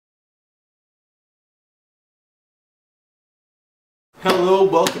Hello,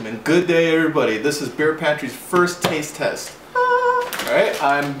 welcome, and good day, everybody. This is Bear Pantry's first taste test. Alright,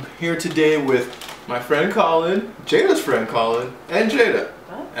 I'm here today with my friend Colin, Jada's friend Colin, and Jada.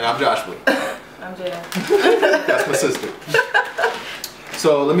 What? And I'm Josh Lee. I'm Jada. That's my sister.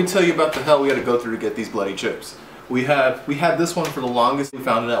 So let me tell you about the hell we had to go through to get these bloody chips. We had this one for the longest. We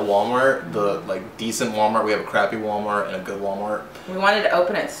found it at Walmart, the decent Walmart. We have a crappy Walmart and a good Walmart. We wanted to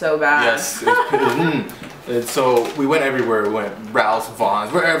open it so bad. Yes. And so we went everywhere. We went Ralph's,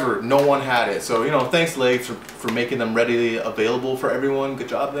 Vaughn's, wherever. No one had it. So, you know, thanks Legs for making them readily available for everyone. Good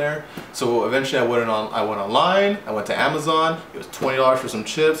job there. So eventually I went online. I went to Amazon. It was $20 for some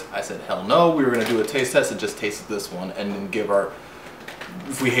chips. I said, hell no. We were going to do a taste test and just tasted this one and then give our...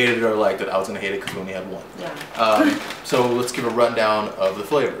 If we hated it or liked it, I was going to hate it because we only had one. Yeah. So let's give a rundown of the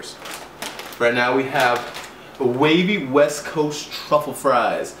flavors. Right now we have a wavy West Coast truffle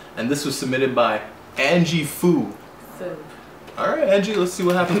fries. And this was submitted by Angie Fu. Alright, Angie, let's see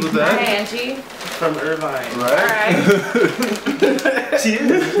what happens with that. Hi, Angie. From Irvine. Right? She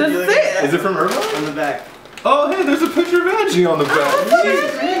is. That's it. Is it from Irvine? On the back. Oh, hey, there's a picture of Angie on the back.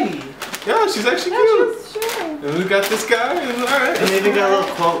 She's pretty. Yeah, she's actually cute. And we got this guy, and alright. And maybe got a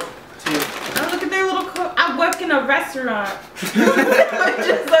little quote, too. Oh, look at their little coat. I work in a restaurant. Just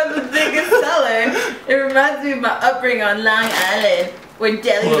on the biggest seller. It reminds me of my upbringing on Long Island, where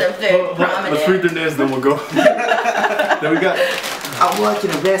delis are very prominent. Let's read their names, then we'll go. Then we got... I work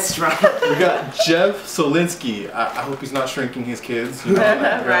in a restaurant. We got Jeff Solinsky. I hope he's not shrinking his kids. You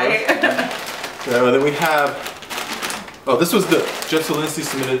know, Right? Then we have... Oh, this was the Jeff Solinsky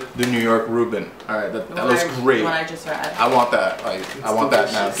submitted the New York Reuben. All right, that looks great. The one I just read. I want that. I want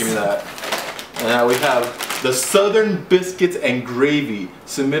that now. Give me that. And now we have the Southern Biscuits and Gravy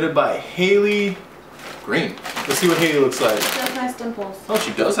submitted by Haley Green. Let's see what Haley looks like. She has nice dimples. Oh,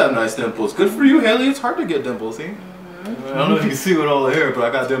 she does have nice dimples. Good for you, Haley. It's hard to get dimples, see? I don't know if you can see with all the hair, but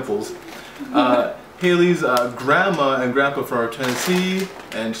I got dimples. Haley's grandma and grandpa from Tennessee,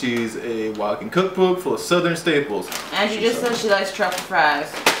 and she's a walking cookbook full of Southern staples. And she just said she likes truffle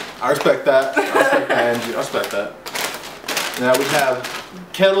fries. I respect that. I respect that, Angie. I respect that. Now we have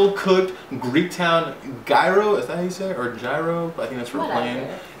kettle cooked Greektown gyro. Is that how you say it? Or gyro? I think that's for plain.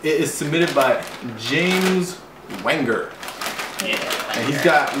 It is submitted by James Wenger. Yeah. And he's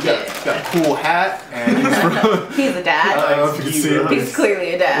got a cool hat, and he's from... He's a dad. I don't know if you can see him. He's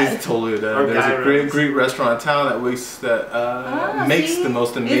clearly a dad. He's totally a dad. Or There's gyros. a great Greek restaurant in town that makes see? the most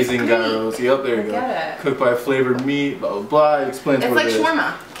It's amazing Greek. gyros. Yep, there you go. Get it. Cooked by flavored meat, blah blah blah. It explains It's what like it is.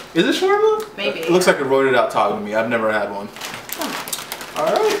 shawarma. Is it shawarma? Maybe. It looks like a roided out taco to me. I've never had one.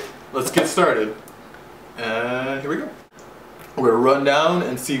 Alright, let's get started. Here we go. We're gonna run down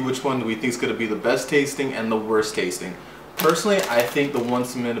and see which one we think is gonna be the best tasting and the worst tasting. Personally, I think the one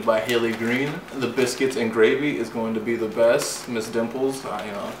submitted by Haley Green, the biscuits and gravy, is going to be the best. Miss Dimples,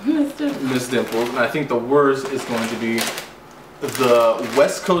 Miss Dimples. And I think the worst is going to be the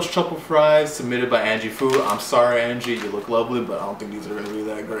West Coast truffle fries submitted by Angie Fu. I'm sorry, Angie, you look lovely, but I don't think these are going to be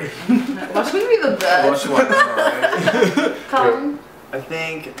that great. Watch me be the best. Watch one, alright. Colin? I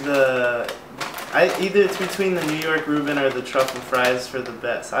think either it's between the New York Reuben or the truffle fries for the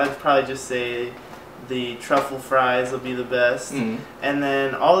best. I'd probably just say the truffle fries will be the best. And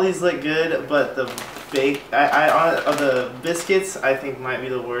then all these look good, but the the biscuits I think might be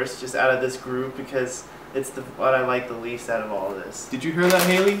the worst just out of this group because it's what I like the least out of all of this. Did you hear that,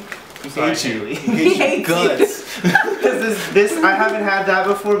 Haley? He hates you. Haley. He hates your guts. Because this I haven't had that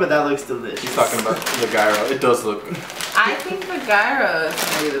before, but that looks delicious. He's talking about the gyro. It does look good. I think the gyro is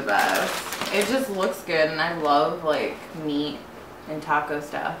going to be the best. It just looks good, and I love, like, meat and taco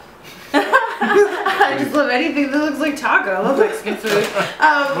stuff. I just love anything that looks like taco. I love Mexican food.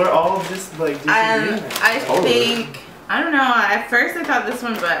 We're all just, like, disagreeing. I think... I don't know. At first I thought this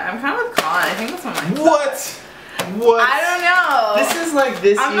one, but I'm kind of with Colin. I think this one might. What? I don't know. This is like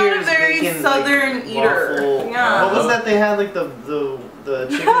this I'm not year's a very bacon, southern like, eater. waffle. Yeah. What was that they had, like the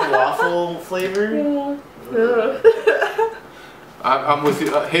chicken waffle flavor? I'm with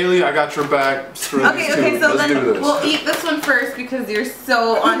you. Haley, I got your back. Okay, so Let's do then this. we'll eat this one first because you're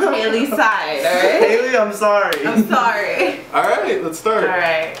so on Haley's side, alright? Haley, I'm sorry. I'm sorry. Alright, let's start.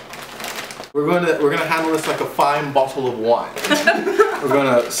 Alright. We're gonna handle this like a fine bottle of wine. We're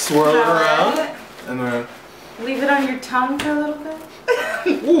gonna swirl it around and then Leave it on your tongue for a little bit.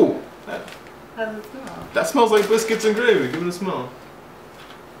 ooh, How does it smell? that smells like biscuits and gravy. Give it a smell.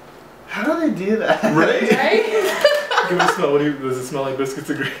 How do they do that? Right? Right? Give it a smell. Does it smell like biscuits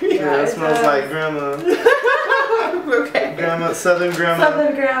and gravy? Yeah, it it smells does. like grandma. Okay. Southern grandma.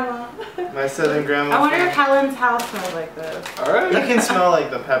 Southern grandma. My southern grandma. I wonder if Helen's house smells like this. All right. It can smell like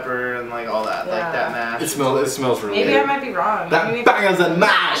the pepper and like all that, like that mash. It smells really Maybe good. I might be wrong. That bangers and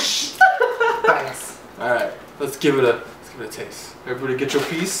mash. Thanks. All right, let's give it a taste. Everybody, get your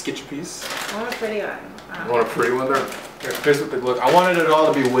piece. Get your piece. I want a pretty one. You want a pretty one there? Here's what they look. I wanted it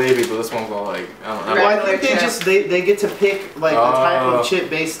all to be wavy, but this one's all like I don't know. Well, I think Regular they get to pick like the type of chip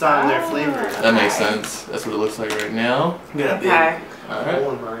based on their flavor. That makes sense. That's what it looks like right now. Yeah. Okay. All right.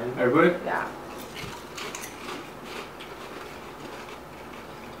 Hole in mine. Everybody. Yeah.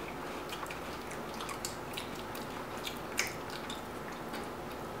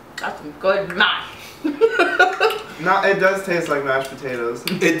 That's some good mash. No, it does taste like mashed potatoes.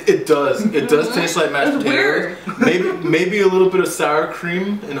 It does. It does taste like mashed It's potatoes. Maybe a little bit of sour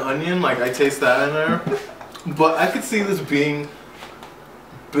cream and onion. Like I taste that in there. But I could see this being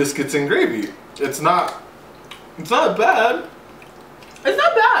biscuits and gravy. It's not bad. It's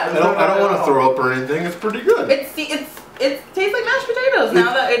not bad. I don't want to throw up or anything. It's pretty good. It tastes like mashed potatoes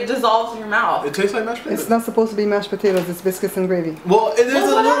now that it dissolves in your mouth. It tastes like mashed potatoes. It's not supposed to be mashed potatoes, it's biscuits and gravy. Well, it is a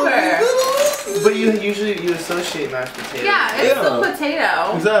little whatever. But you associate mashed potatoes. Yeah, it's still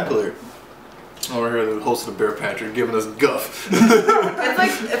potato. Exactly. Over here, the host of the Bear Pantry giving us guff.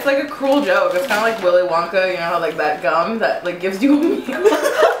 It's like a cruel joke. It's kind of like Willy Wonka, you know how like that gum that like gives you a meal.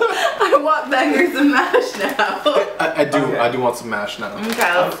 I want bangers and mash now. I do. Okay. I do want some mash now.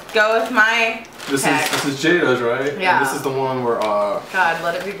 Okay, let's go with my This pick. is Jada's, right? Yeah. And this is the one where God,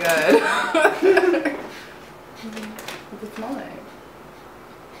 let it be good. What's it smell like?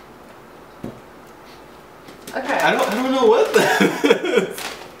 Okay. I don't know what that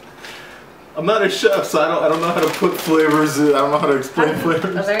is. I'm not a chef, so I don't know how to put flavors in. I don't know how to explain A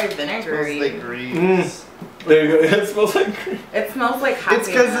flavors. very It smells vinegary. like grease. There you go. It smells like cream. It smells like happy.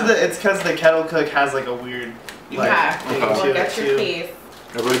 It's because the kettle cook has like a weird like Okay, thing Okay. to well, it get your too. piece.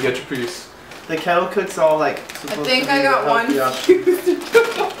 Everybody get your piece. The kettle cook's all like. I supposed think to I be got the one healthy option. fused.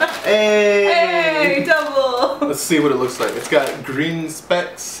 Hey. Hey, double. Let's see what it looks like. It's got green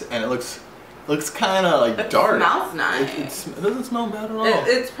specks, and it looks kind of like dark. It smells nice. It doesn't smell bad at all.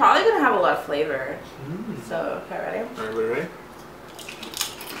 It's probably gonna have a lot of flavor. So, okay, ready? Everybody ready?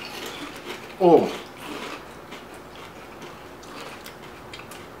 Oh,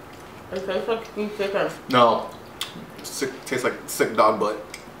 It tastes like sweet chicken. no. Tastes like sick dog butt.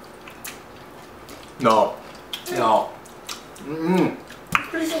 No. No. Mm.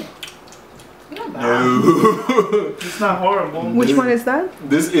 Pretty good. Not bad. No. It's not horrible. Which one is that?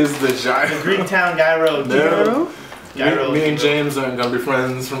 This is the giant. Greektown gyro. No. Gyro. Me and James aren't gonna be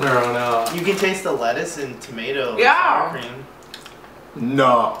friends from here on out. You can taste the lettuce and tomato. Yeah. And sour cream.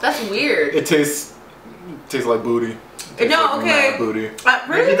 No. That's weird. It tastes like booty. Tastes No, like okay. mad booty. At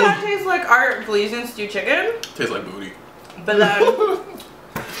first it kind of tastes like our Belizean stew chicken, Tastes like booty. but then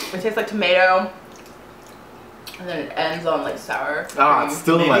it tastes like tomato, and then it ends on like sour cream. Ah, it's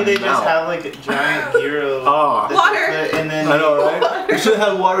still in my Maybe they just mouth. have like a giant gyro. Oh. that Water. they put, and then I know, right? We should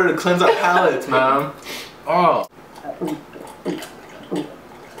have water to cleanse our palates, man. Oh.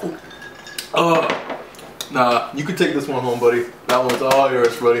 Oh. Nah, you can take this one home, buddy. That one's all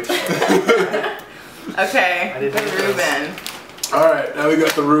yours, buddy. Okay, I the didn't know Reuben. Alright, now we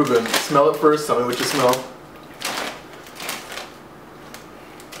got the Reuben. Smell it first. Tell me what you smell.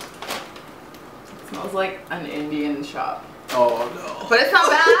 It smells like an Indian shop, Oh, no. but it's not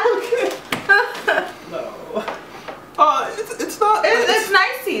bad. no. It's not. It's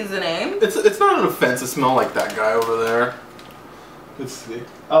nice seasoning. It's not an offensive smell like that guy over there. Let's see.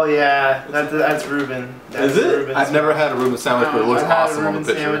 Oh yeah, that's Reuben. That's Is it? Reuben's I've never had a Reuben sandwich, but it looks I've had a awesome on the Reuben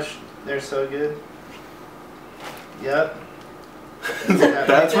picture. sandwich. They're so good. Yep.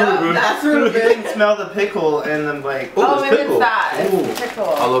 That's Yeah, Reuben. that's You Reuben. can smell the pickle and then like, Oh, Oh, it's maybe pickle. it's that. It's Ooh. pickle.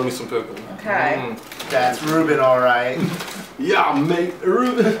 I love me some pickle. Okay. Mm. that's Reuben, all right. Yeah, mate,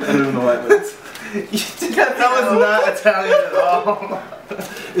 Reuben. I don't know what that means. That was not Italian at all.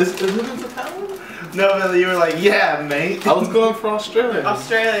 Is Reuben's Italian? No, but you were like, yeah, mate. I was going for Australia.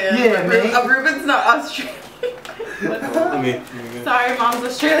 Australian. Yeah, mate. Reuben's not Australian. Let me. Sorry, mom's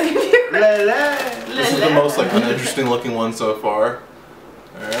Australian viewer. La, la. This is the most like uninteresting looking one so far.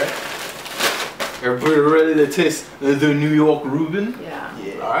 All right. Everybody ready to taste the New York Reuben? Yeah.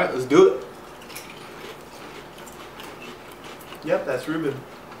 Yeah. All right, let's do it. Yep, that's Reuben.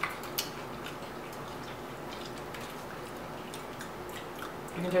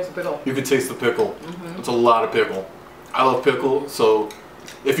 You can taste the pickle. You can taste the pickle. It's a lot of pickle. I love pickle, so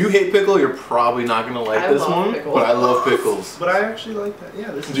if you hate pickle, you're probably not gonna like I this love one. pickles. But I love pickles. But I actually like that.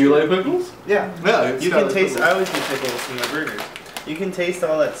 Yeah, this is Do you good. like pickles? Yeah. Yeah. it's You got can taste. pickles. I always do pickles in my burgers. You can taste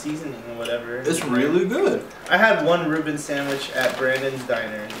all that seasoning and whatever. It's really good. I had one Reuben sandwich at Brandon's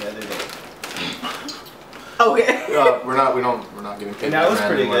Diner the other day. Okay. We're not getting paid. That was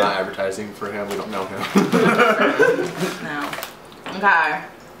pretty We're good. not advertising for him. We don't know him. No. Okay.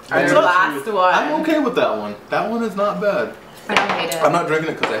 I Your told last you. one. I'm okay with that one. That one is not bad. I don't hate it. I'm not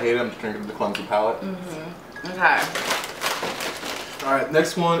drinking it because I hate it. I'm just drinking the clumsy palate. Okay. All right,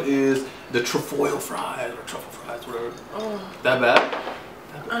 next one is the trefoil fries or truffle fries, whatever. Oh, That bad?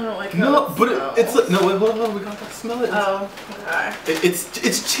 I don't like No, how it but smells. it's like no. Wait, hold on. We got to smell it. Oh, okay.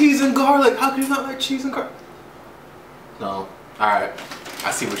 It's cheese and garlic. How can you not like cheese and garlic? No. All right.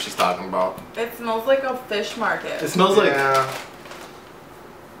 I see what she's talking about. It smells like a fish market. It smells like Yeah.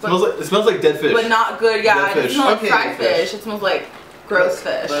 it smells like dead fish. But not good, yeah. Dead It fish. doesn't smell like Okay, fried fish. fish. It smells like gross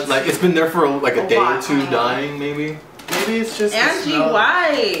fish. Like it's been there for like a A day or while. two dying, maybe. Maybe it's just the Angie, smell.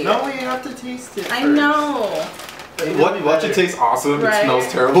 why? No, you have to taste it. I first. know. It'll Watch be it better. tastes awesome. Right. It smells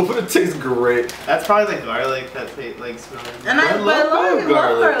terrible, but it tastes great. That's probably the garlic that like smells. And I love garlic.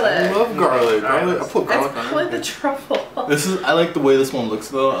 garlic. I love garlic. Alright, I put garlic It's on probably the everything. truffle. This is. I like the way this one looks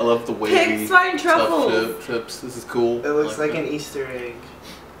though. I love the wavy Pig's fine stuffed truffles. chips. This is cool. It looks I like that. an Easter egg.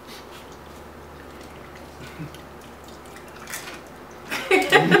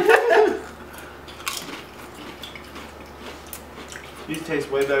 These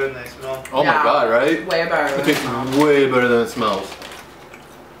taste way better than they smell. Oh Yeah. my god! Right? Way better. It tastes way better than it smells.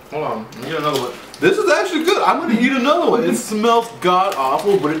 Hold on, let me get another one. This is actually good. I'm gonna eat another one. It smells god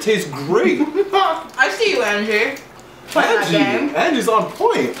awful, but it tastes great. I see you, Angie. Playing that game. Angie's on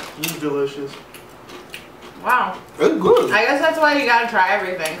point. It's delicious. Wow. It's good. I guess that's why you gotta try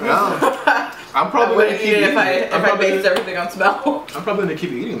everything. Yeah. I'm I probably gonna wouldn't keep eat it eating. if I I'm based everything on smell. probably gonna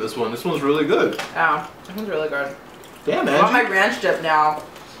keep eating this one. This one's really good. Yeah, this one's really good. Damn, I want my Angie. ranch dip now.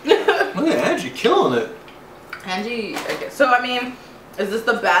 Look at Angie killing it. Angie, okay. So I mean, is this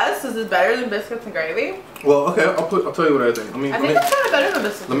the best? Is this better than biscuits and gravy? Well, okay. I'll tell you what I think. I think it's kind of better than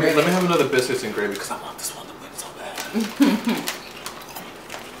biscuits let and me gravy. have another biscuits and gravy because I want this one to win so bad.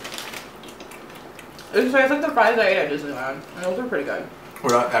 It's like the fries I ate at Disneyland, and those are pretty good.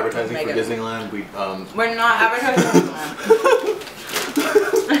 We're not advertising Make for it. Disneyland. We We're not advertising Disneyland.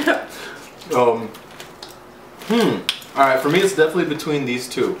 All right. For me, it's definitely between these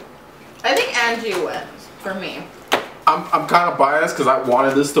two. I think Angie wins for me. I'm kind of biased because I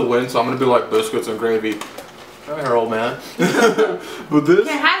wanted this to win, so I'm gonna be like biscuits and gravy. Come here, old man. But this.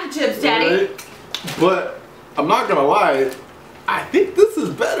 Can't have the chips, Daddy. Right? But I'm not gonna lie. I think this is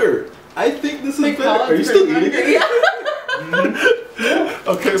better. I think this is Like, better. Are you Colin's still pretty eating hungry. it?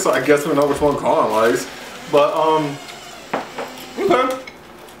 Okay, so I guess we know which one Colin likes. But okay.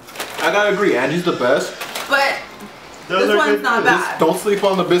 I gotta agree. Angie's the best. But Those this are one's good not too. bad. Don't sleep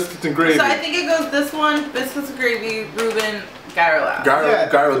on the biscuits and gravy. So I think it goes this one, biscuits and gravy, Reuben, Gyro last. Yeah.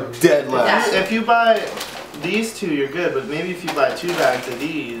 Gyro dead last. Yeah. If you buy these two, you're good. But maybe if you buy 2 bags of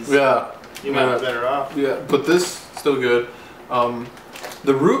these, Yeah. you might be better off. Yeah, but this still good.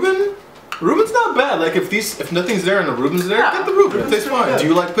 The Reuben's not bad. Like if nothing's there and the Reuben's there, Yeah. get the Reuben. It Reuben's tastes pretty fine. good. Do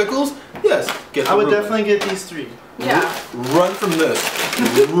you like pickles? Yes, get the I would Reuben. definitely get these 3. Yeah. Run from this.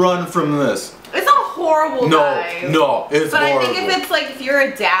 Run from this. It's not horrible, No, guys. no, it's But horrible. I think if it's like, if you're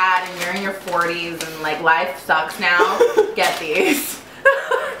a dad and you're in your 40s and like life sucks now, get these.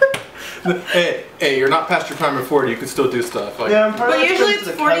 hey, you're not past your prime of 40. You can still do stuff. Like, Yeah, I'm probably But usually because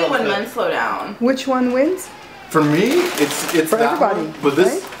it's the 40 kettle when fit. men slow down. Which one wins? For me, it's For that everybody, one, but this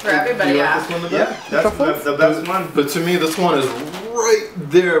right? For everybody, do you like yeah. this one the Yeah, best? that's Truffles? the best one. But to me, this one is right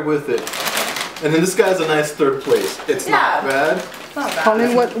there with it. And then this guy's a nice third place. It's not Yeah. bad. It's not bad.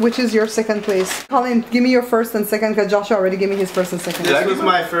 Colin, which is your second place? Colin, give me your first and second because Joshua already gave me his first and second. Did I This was give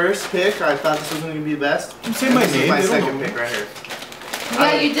my first pick. I thought this was going to be best. You say my This is name. my They don't second know. pick right here.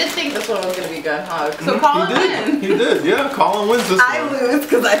 Yeah, you did think this one was gonna be good, huh? So Colin He did. wins. He did. Yeah, Colin wins this I one. lose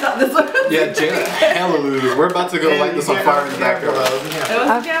because I thought this one was Yeah, gonna be Jada good. hella loses. We're about to go light this on fire in the backyard. It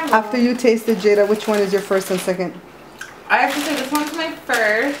was a gamble. After you tasted Jada, which one is your first and second? I have to say this one's my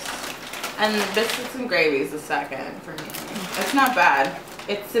first, and biscuits and gravy is the second for me. It's not bad.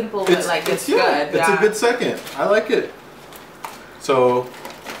 It's simple, but like it's good. It's Yeah. a good second. I like it. So,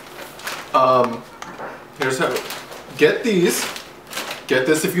 here's how. Get these. Get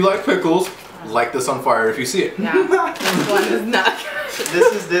this if you like pickles. Light this on fire if you see it. Yeah. This one is not good.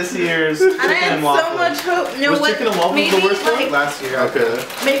 This is this year's chicken And I had and so waffle. much hope. No, Was what? chicken and waffles the Maybe worst one? like Last year. Okay.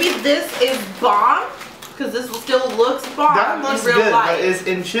 maybe this is bomb because this still looks bomb That looks in real good, life. but it's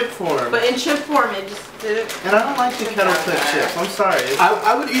in chip form. But in chip form, it just didn't. And I don't like the kettle flip chips. I'm sorry.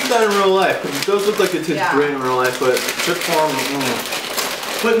 I would eat that in real life. It does look like it tastes Yeah. great in real life, but chip form.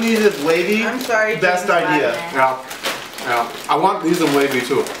 Putting these as wavy. I'm sorry. Best James idea. Wagner. Yeah. Yeah, I want these in wavy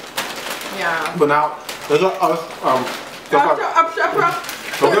too. Yeah. But now, let's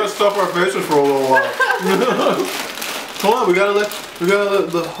we're gonna stuff our faces for a little while. Come on, we gotta let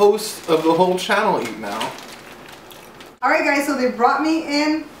the host of the whole channel eat now. All right, guys. So they brought me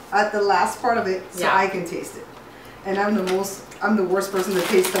in at the last part of it, so Yeah. I can taste it. And I'm the worst person to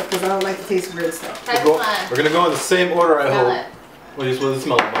taste stuff because I don't like to taste weird stuff. Have We're fun. gonna go in the same order, I Smell hope. it. What does it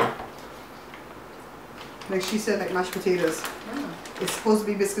smell like, Mom? Like she said, like mashed potatoes. Oh, It's supposed to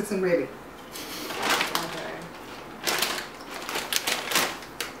be biscuits and gravy. okay.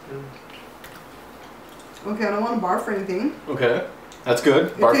 Okay, I don't want to barf or anything. Okay, that's good.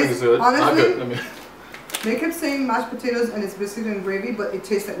 Barfing tastes- is good. Not honestly- good. I mean, They kept saying mashed potatoes and it's biscuit and gravy, but it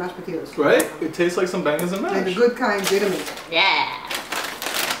tastes like mashed potatoes. right? It tastes like some bangers and Like the mash. good kind, vitamin. Yeah.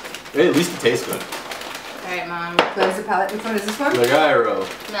 Hey, at least it tastes good. Alright, Mom. That is the palette. Which one is this one? The gyro.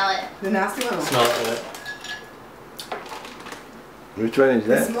 Smell it. The nasty one? Smell it. Which one is It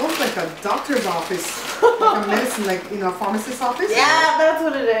that? smells like a doctor's office. Like a medicine, like, you know, a pharmacist's office. Yeah, that's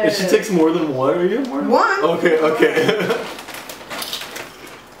what it If is. she takes more than one, are you more? One? Okay, okay.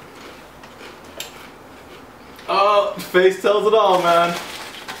 Oh, face tells it all, man.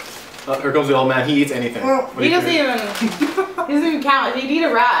 Here comes the old man. He eats anything. Well, What do He you doesn't think? even count. If he'd eat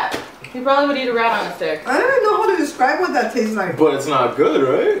a rat, he probably would eat a rat on a stick. I don't even know how to describe what that tastes like. But it's not good,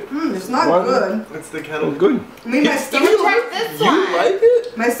 right? It's not What? good. It's the Oh, kettle. good. I mean, my You stomach. can try this You one. like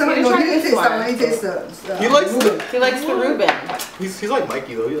it? My stomach. You No, try he didn't this taste that one. one. He tastes the. He likes Reuben. the. He likes the Reuben. He's like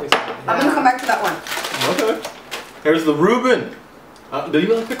Mikey though. He likes. I'm gonna come back to that one. Okay. Here's the Reuben. Do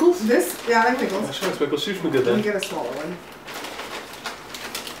you like pickles? This, yeah, I like pickles. She likes pickles. She should be good Let me then. get a smaller one.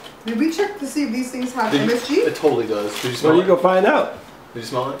 Did we check to see if these things have Did you- MSG? It totally does. Did you Well, smell you it? go find out. Did you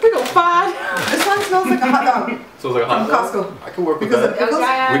smell it? We go fine. This one smells like a hot dog. So it's like a hot From dog? Costco. I can work with Because that. of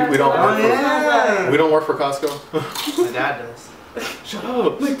pickles? We don't Oh, work for. yeah. We don't work for Costco. My dad does. Shut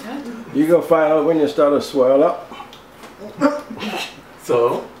up. You go find out when you start to swell up.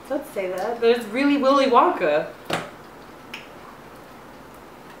 So Let's say that. There's really Willy Wonka.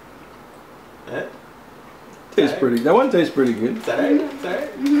 eh? Tastes pretty. That one tastes pretty good. Is that right? Is that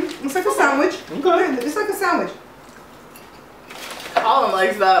right? It's like a sandwich. Okay. It's like a sandwich. Colin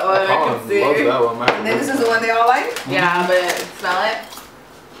likes that one. I Colin can see. loves that one, man. And then this is the one they all like. Yeah, but smell it.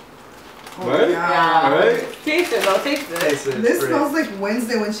 Oh, Right? Yeah. Alright. Taste it though. Taste it. Tastes it. This It's smells great. like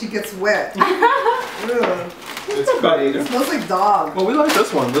Wednesday when she gets wet. Ugh. It's good. It smells like dog. Well, we like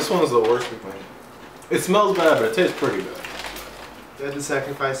this one. This one is the worst we think. It smells bad, but it tastes pretty good. They had to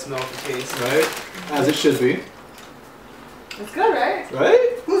sacrifice smell for taste. Right? As it should be. It's good, right?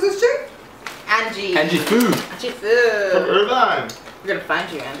 Right? Who's this chick? Angie. Angie food. Angie From food. Irvine. We're gonna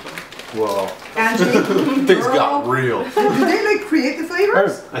find you, Angie. Whoa. Angie. Things Girl. got real. Did they like create the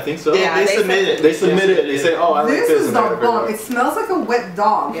flavors? I think so. Yeah, They they submit said- it. They submit it. They say, oh, I like This this. is and the I like bomb. that. It smells like a wet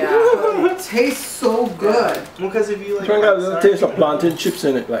dog. Yeah. It tastes so good. Well, because if you like. It's got a little taste of plantain chips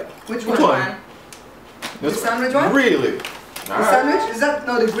in it, like. Which Which one? one? The sandwich one? Really? The sandwich? Is that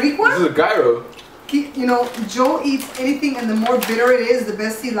no the Greek This one? is a gyro. You know, Joe eats anything, and the more bitter it is, the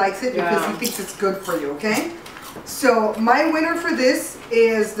best he likes it because Yeah. he thinks it's good for you. Okay. So my winner for this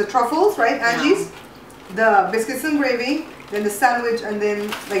is the truffles, right, Angie's, the biscuits and gravy, then the sandwich, and then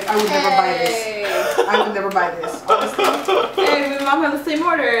like I would never buy this. Hey. I would never buy this. Honestly, Hey, me and Mom have the same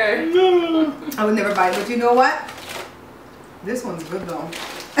order. I would never buy it. But you know what? This one's good though.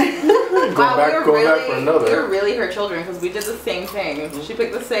 Going back for another. We were really her children because we did the same thing. She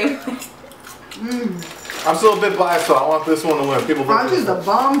picked the same thing. I'm still a bit biased, so I want this one to win. People vote for Angie's this the one.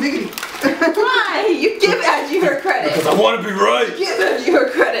 bomb diggity. Why? You give Angie her credit. Because I want to be right. Give Angie her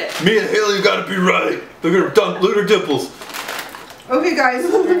credit. Me and Haley gotta be right. Look at her dimples. Okay, guys.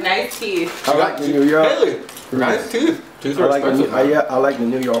 Her nice teeth. I like the New York. Haley, nice teeth. Teeth I are like, expensive. man. I like the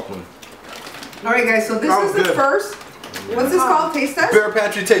New York one. All right, guys. So this Oh, is the good. first. What's this called? Taste test. Bear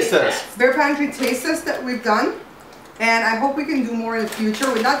Pantry taste test. Bear Pantry taste test that we've done, and I hope we can do more in the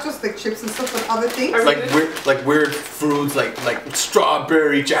future with not just like chips and stuff, but other things. Like weird foods, like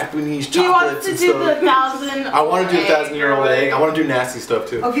strawberry Japanese He wants chocolates to and do the stuff. 1,000. I want to do 1,000-year-old egg. I want to do nasty stuff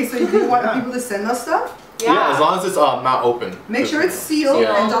too. Okay, so you want people to send us stuff? Yeah, as long as it's not open. Make sure it's sealed,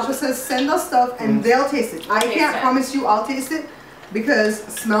 Yeah. and Joshua says send us stuff, and they'll taste it. I taste can't it. promise you I'll taste it because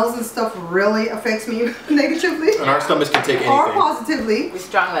smells and stuff really affects me negatively And our stomachs can take or anything. positively. We're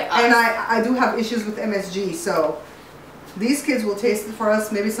strong like us. And I do have issues with MSG, so these kids will taste it for us.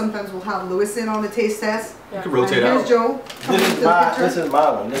 Maybe sometimes we'll have Lewis in on the taste test. You can And rotate here's out. Joe coming This into is the my picture. this is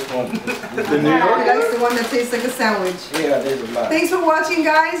my one. This one. The New He York. likes the one that tastes like a sandwich. Yeah, this is mine. Thanks for watching,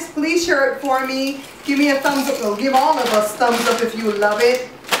 guys. Please share it for me. Give me a thumbs up. Well, give all of us thumbs up if you love it.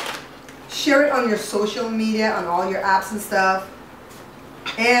 Share it on your social media, on all your apps and stuff.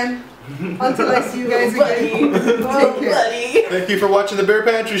 And until I see you guys again, take care. Thank you for watching the Bear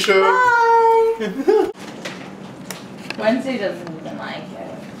Pantry Show. Bye. Wednesday doesn't even like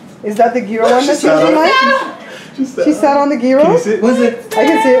it. Is that the gyro one that she doesn't like? She sat on the gyro? Can you see it? What's it? I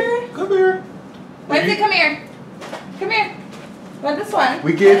can see it. Come here. Wednesday, come here. Come here. Want this one?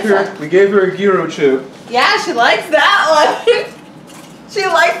 We gave This her a gyro chip. Yeah, she likes that one. She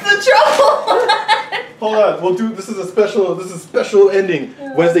likes the truffle one. Hold on, we'll do this is a special ending.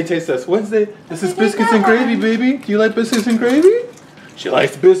 Wednesday taste test. Wednesday, this is biscuits and gravy, baby. Do you like biscuits and gravy? She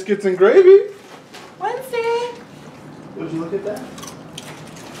likes biscuits and gravy. Wednesday. Would you look at that?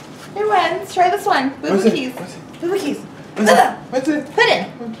 Here, Wednesday. Try this one. Boo Boo Keys. Boo Boo Keys. Wednesday. Put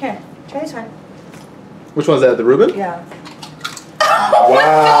in. Here. Try this one. Which one's that? The Reuben? Yeah.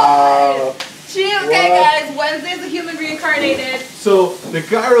 Wow. Okay, guys. Wednesday's a human reincarnated. So the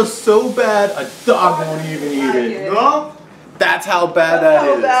gyro's so bad a dog won't even eat it. No? That's how bad that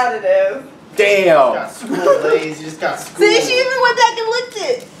is. How bad it is. Damn. Got schooled, ladies. You just got schooled. See, she even went back and licked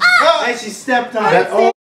it. And she stepped on That- it.